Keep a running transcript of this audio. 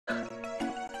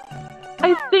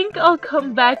I think I'll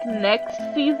come back next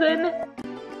season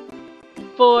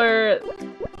for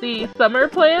the summer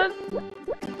plants,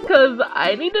 because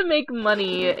I need to make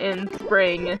money in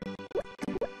spring.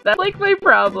 That's like my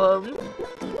problem.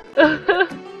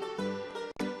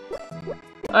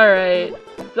 Alright,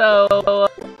 so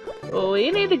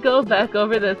we need to go back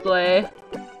over this way.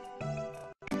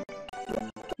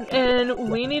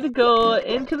 And we need to go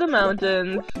into the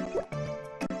mountains.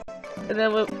 And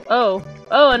then we'll— oh,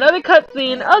 another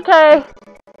cutscene, okay!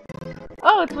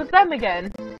 Oh, it's with them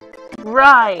again.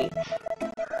 Right.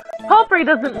 Palfrey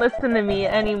doesn't listen to me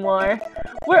anymore.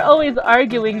 We're always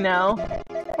arguing now.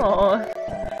 Oh,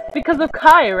 because of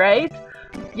Kai, right?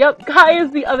 Yep, Kai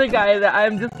is the other guy that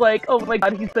I'm just like, oh my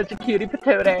god, he's such a cutie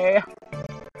patootie.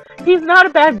 He's not a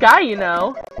bad guy, you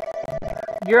know.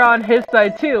 You're on his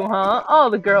side too, huh? All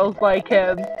the girls like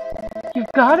him.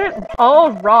 You've got it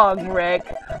all wrong, Rick.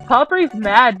 Palfrey's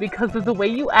mad because of the way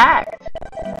you act.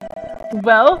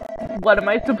 Well, what am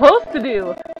I supposed to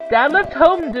do? Dad left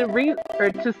home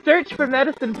to search for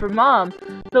medicine for Mom,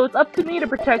 so it's up to me to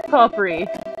protect Palfrey.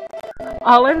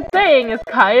 All I'm saying is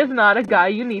Kai is not a guy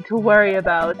you need to worry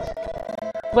about.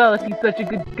 Well, if he's such a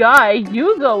good guy,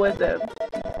 you go with him.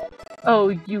 Oh,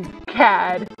 you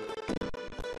cad.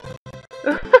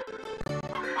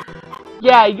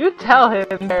 Yeah, you tell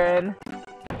him, Aaron.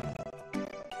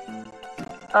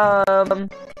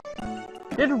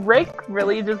 Did Rick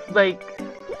really just, like,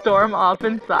 storm off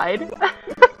inside?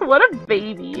 What a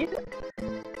baby.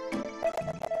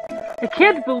 I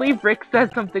can't believe Rick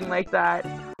said something like that.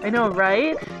 I know,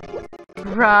 right?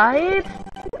 Right?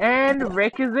 And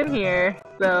Rick is in here,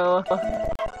 so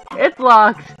it's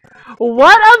locked.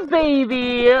 What a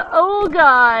baby! Oh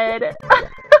god!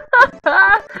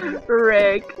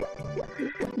 Rick,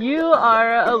 you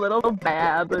are a little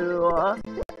baboo.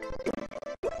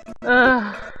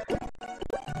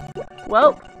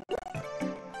 Well,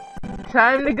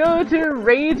 time to go to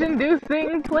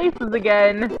rage-inducing places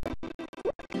again.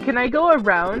 Can I go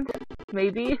around?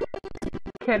 Maybe?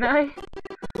 Can I?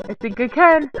 I think I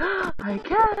can. I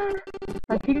can!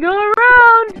 I can go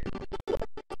around!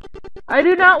 I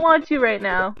do not want you right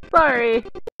now. Sorry.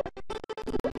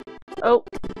 Oh,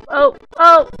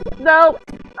 no!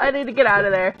 I need to get out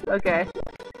of there. Okay.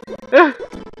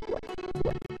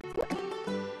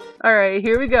 Alright,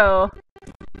 here we go.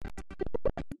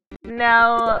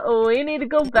 Now, we need to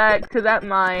go back to that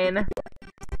mine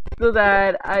so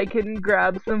that I can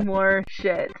grab some more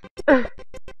shit.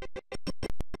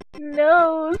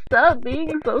 No, stop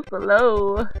being so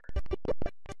slow.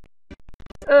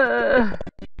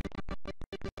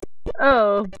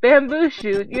 Oh, bamboo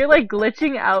shoot, you're like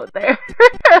glitching out there.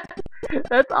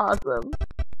 That's awesome.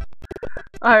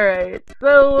 Alright,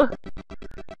 so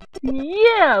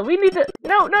yeah, we need to—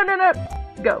 no,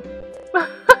 go.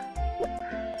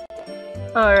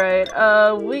 Alright,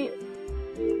 I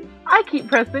keep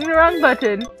pressing the wrong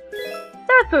button.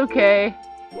 That's okay.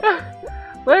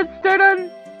 Let's start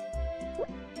on—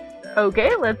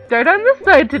 okay, let's start on this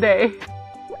side today.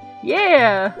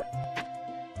 Yeah!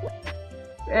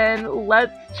 And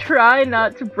let's try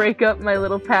not to break up my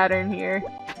little pattern here,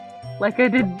 like I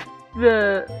did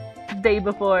the day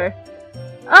before.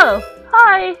 Oh,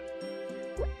 hi!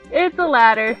 It's a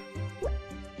ladder.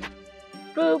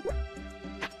 Boop.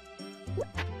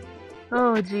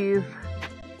 Oh, jeez.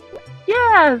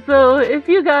 Yeah, so if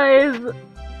you guys,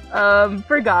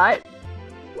 forgot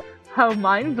how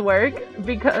mines work,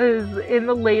 because in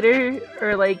the later,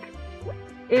 or like,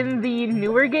 in the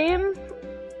newer games,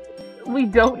 we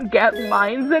don't get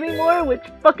mines anymore, which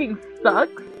fucking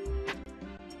sucks.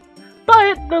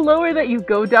 But the lower that you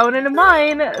go down in a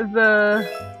mine, the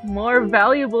more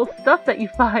valuable stuff that you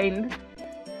find.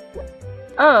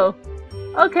 Oh,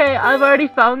 okay, I've already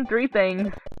found 3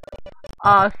 things.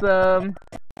 Awesome.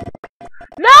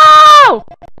 No!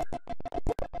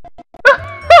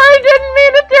 I didn't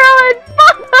mean to throw it!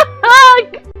 Fuck!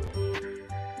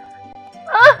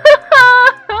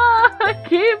 I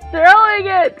keep throwing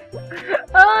it!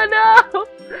 Oh no!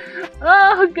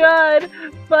 Oh god!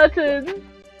 Buttons!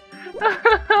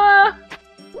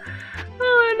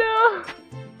 Oh no!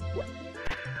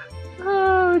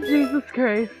 Oh Jesus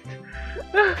Christ!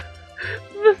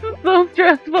 This is so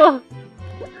stressful!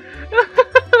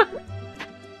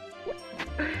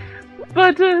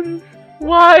 Buttons!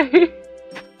 Why?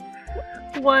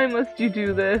 Why must you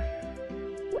do this?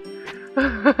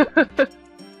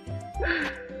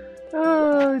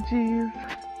 Oh jeez.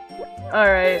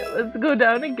 Alright, let's go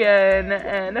down again,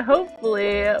 and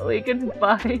hopefully we can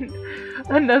find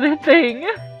another thing.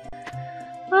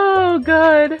 Oh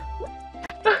god.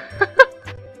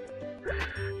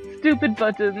 Stupid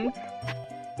buttons.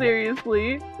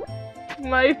 Seriously.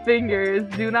 My fingers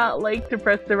do not like to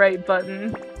press the right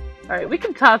buttons. Alright, we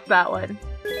can toss that one.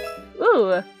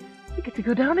 Ooh, we get to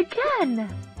go down again!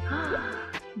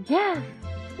 Yes!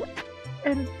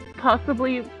 And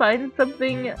possibly find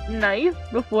something nice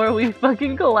before we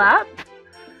fucking collapse?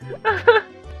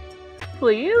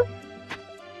 Please?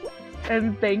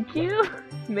 And thank you?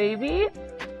 Maybe?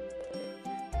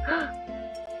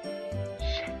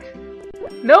 Shit.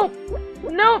 Nope!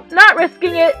 Nope! Not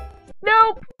risking it!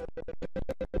 Nope!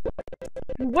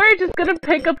 We're just gonna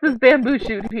pick up this bamboo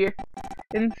shoot here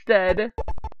instead.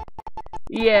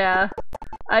 Yeah,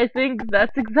 I think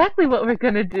that's exactly what we're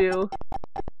gonna do.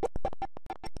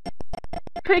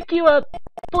 Pick you up,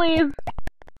 please.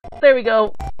 There we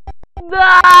go.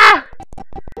 Ah!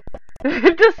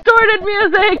 Distorted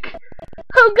music!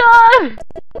 Oh god!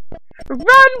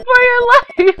 Run for your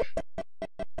life!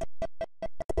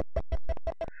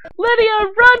 Lydia,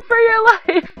 run for your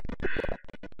life!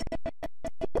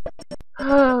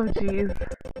 Oh, jeez.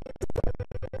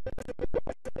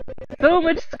 So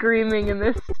much screaming in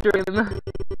this stream.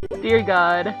 Dear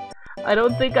God. I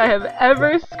don't think I have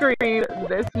ever screamed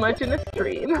this much in a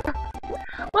stream.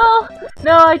 Well,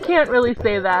 no, I can't really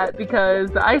say that,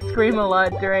 because I scream a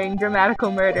lot during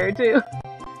Dramatical Murder, too.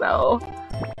 So,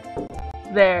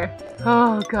 there.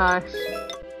 Oh, gosh.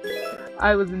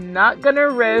 I was not gonna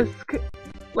risk,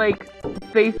 like,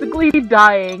 basically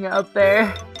dying up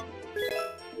there.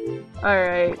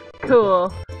 Alright,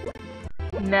 cool.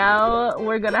 Now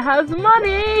we're gonna have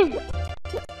money!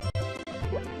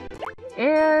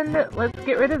 And let's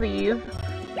get rid of these.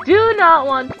 Do not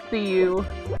want to see you.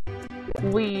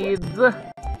 Weeds.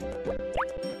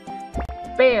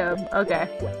 Bam! Okay.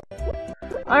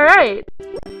 Alright!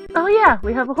 Oh yeah,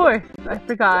 we have a horse. I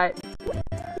forgot.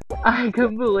 I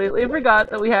completely forgot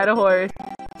that we had a horse.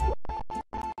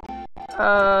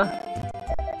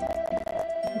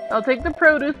 I'll take the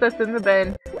produce that's in the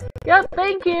bin. Yep,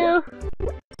 thank you!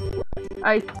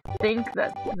 I think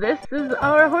that this is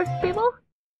our horse stable?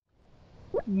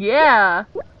 Yeah!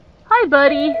 Hi,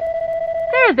 buddy!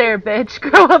 There, bitch!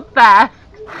 Grow up fast!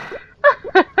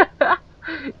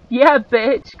 Yeah,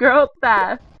 bitch! Grow up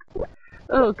fast!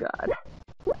 Oh, God.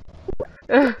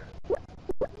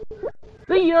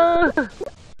 See ya!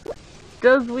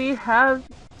 Does we have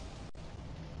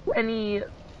any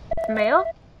mail?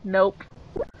 Nope.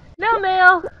 No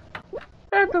mail!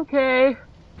 That's okay.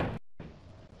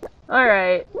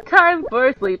 Alright, time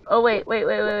for sleep. Oh, wait.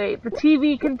 The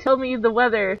TV can tell me the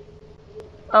weather.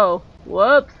 Oh,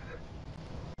 whoops.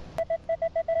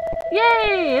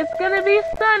 Yay! It's gonna be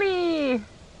sunny!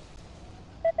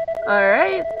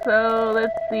 Alright, so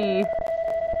let's see.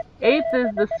 8th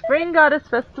is the Spring Goddess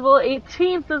Festival,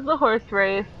 18th is the horse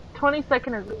race,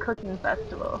 22nd is the cooking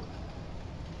festival.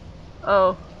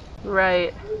 Oh,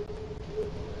 right.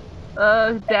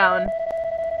 Down.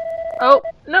 Oh,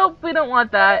 nope, we don't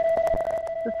want that.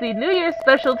 Let's see, New Year's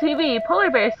special TV,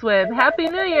 Polar Bear Swim. Happy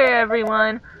New Year,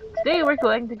 everyone! Today we're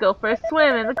going to go for a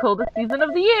swim in the coldest season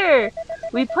of the year!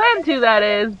 We plan to, that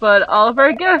is, but all of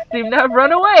our guests seem to have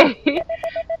run away!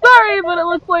 Sorry, but it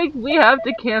looks like we have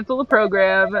to cancel the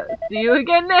program. See you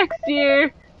again next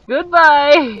year!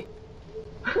 Goodbye!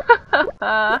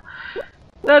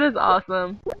 That is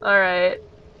awesome. Alright.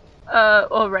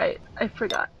 Alright, I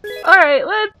forgot. Alright,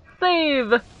 let's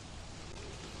save!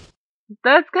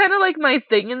 That's kind of like my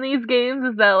thing in these games,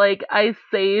 is that, like, I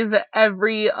save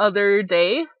every other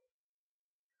day.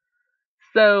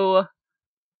 So,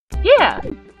 yeah,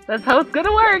 that's how it's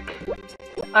gonna work.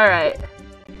 Alright.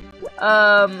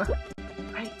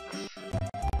 Right.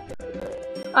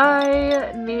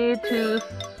 I need to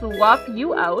swap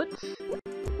you out.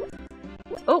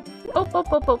 Oh.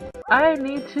 I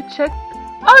need to check.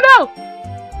 Oh no!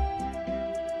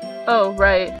 Oh,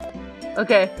 right.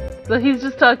 Okay, so he's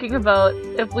just talking about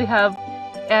if we have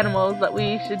animals that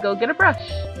we should go get a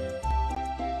brush.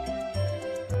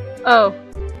 Oh,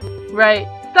 right.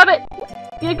 Stop it!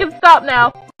 You can stop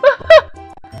now.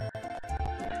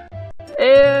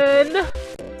 And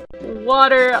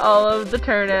water all of the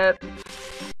turnips.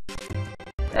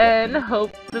 And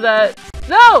hope that...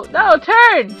 No!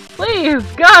 Turn! Please!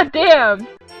 God damn!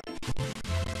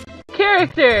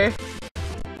 Character!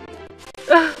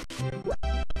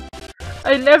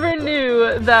 I never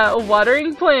knew that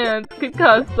watering plants could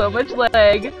cause so much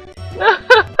lag.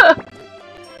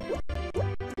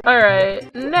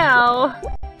 Alright, now...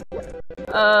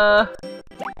 I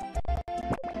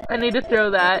need to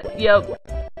throw that. Yep.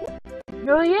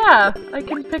 Oh yeah, I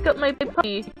can pick up my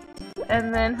puppy.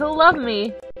 And then he'll love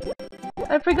me.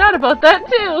 I forgot about that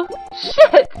too!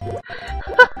 Shit!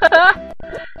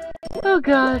 Oh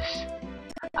gosh.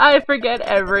 I forget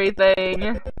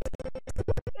everything.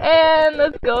 And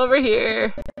let's go over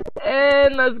here.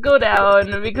 And let's go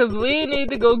down, because we need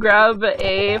to go grab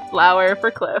a flower for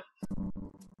Cliff.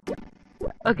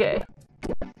 Okay.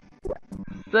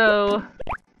 So,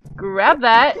 grab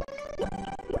that.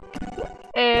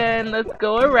 And let's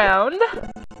go around.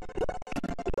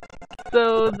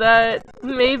 So that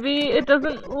maybe it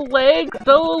doesn't lag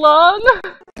so long.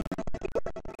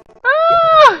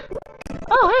 Ah!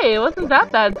 Oh hey, it wasn't that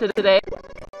bad today.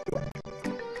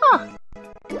 Huh.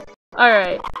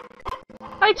 Alright.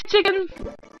 Hi chickens!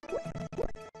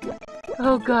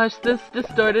 Oh gosh, this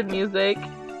distorted music.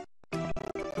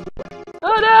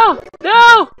 Oh no!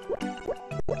 No!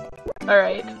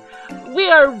 Alright. We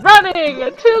are running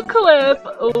to Cliff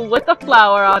with a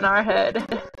flower on our head.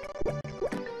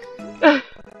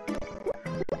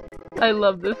 I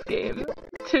love this game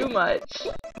too much.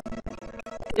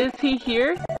 Is he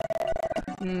here?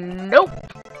 Nope.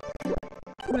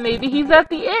 Maybe he's at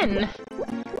the inn.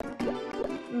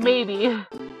 Maybe.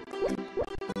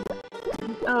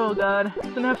 Oh god,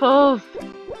 sniffles.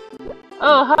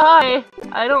 Oh hi.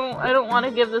 I don't want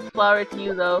to give this flower to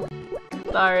you though.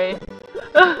 Sorry.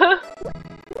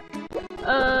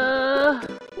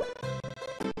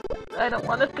 I don't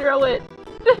want to throw it.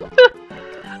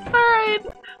 Alright,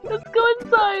 let's go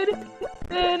inside.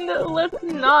 And let's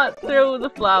not throw the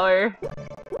flower.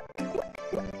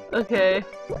 Okay.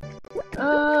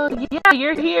 Yeah,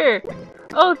 you're here.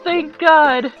 Oh, thank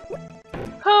God.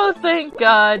 Oh, thank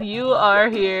God, you are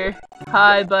here.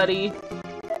 Hi, buddy.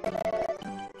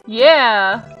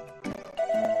 Yeah.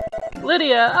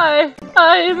 Lydia,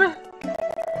 I'm...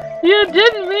 You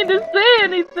didn't mean to say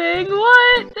anything,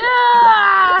 what?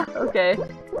 Ah! Okay.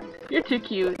 You're too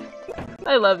cute.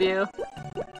 I love you.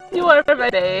 You are my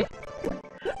bae.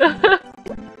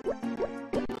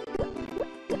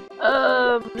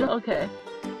 Okay.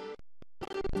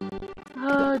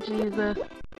 Oh, Jesus.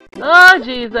 Oh,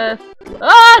 Jesus.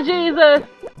 Oh, Jesus!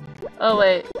 Oh,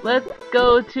 wait. Let's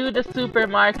go to the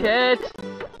supermarket.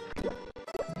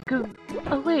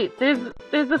 Oh, wait. There's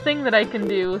a thing that I can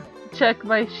do. Check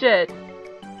my shit.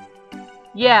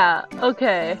 Yeah,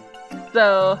 okay.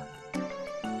 So,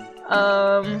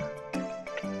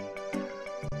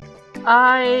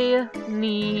 I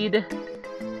need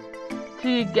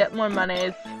to get more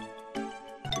monies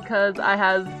because I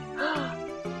have...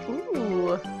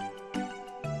 Ooh.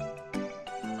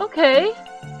 Okay.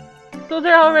 So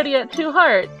they're already at 2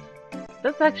 hearts.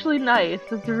 That's actually nice.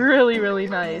 That's really, really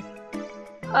nice.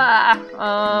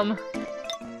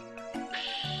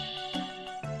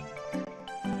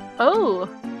 Oh.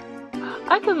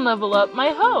 I can level up my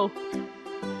hoe.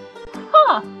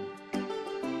 Huh.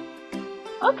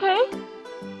 Okay.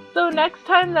 So next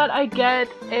time that I get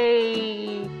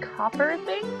a copper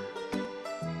thing,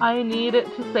 I need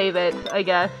to save it, I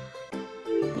guess.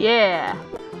 Yeah.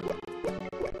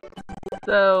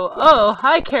 So, oh,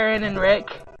 hi Karen and Rick.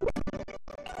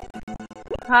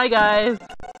 Hi guys.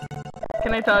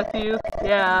 Can I talk to you?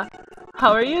 Yeah.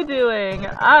 How are you doing?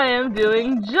 I am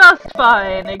doing just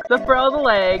fine, except for all the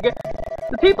lag.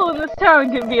 The people in this town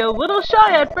can be a little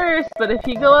shy at first, but if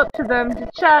you go up to them to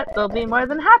chat, they'll be more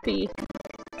than happy.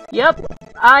 Yep,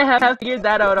 I have figured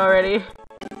that out already.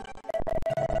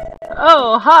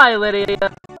 Oh, hi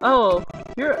Lydia. Oh,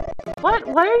 you're... What?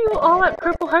 Why are you all at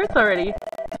purple hearts already?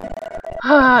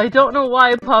 I don't know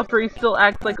why Poppery still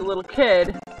acts like a little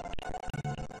kid.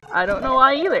 I don't know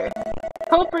why either.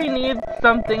 Poppery needs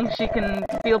something she can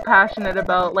feel passionate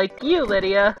about, like you,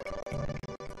 Lydia.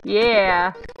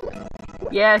 Yeah.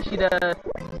 Yeah, she does.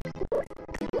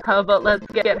 How about let's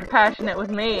get passionate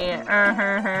with me?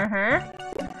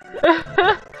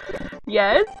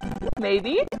 Yes,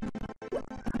 maybe.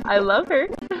 I love her.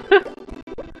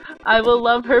 I will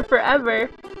love her forever.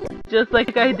 Just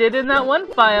like I did in that one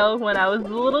file when I was a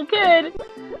little kid.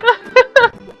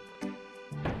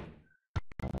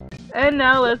 And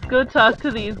now let's go talk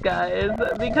to these guys,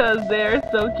 because they're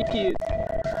so cute.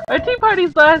 Our tea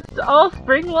parties last all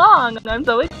spring long. I'm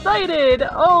so excited.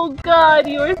 Oh god,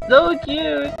 you are so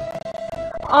cute.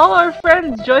 All our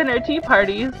friends join our tea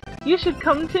parties. You should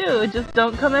come too, just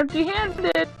don't come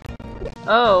empty-handed.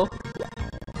 Oh.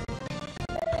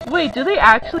 Wait, do they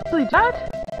actually do that?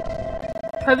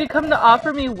 Have you come to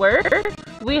offer me work?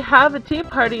 We have a tea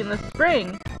party in the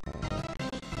spring.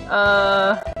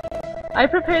 I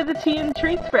prepare the tea and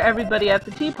treats for everybody at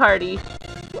the tea party.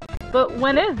 But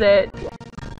when is it?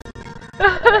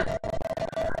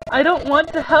 I don't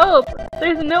want to help.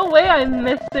 There's no way I'm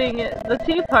missing the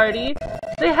tea party.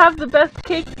 They have the best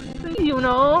cakes, you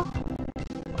know.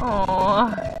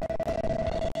 Aww.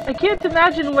 I can't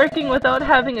imagine working without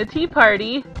having a tea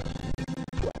party.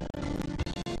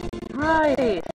 Right.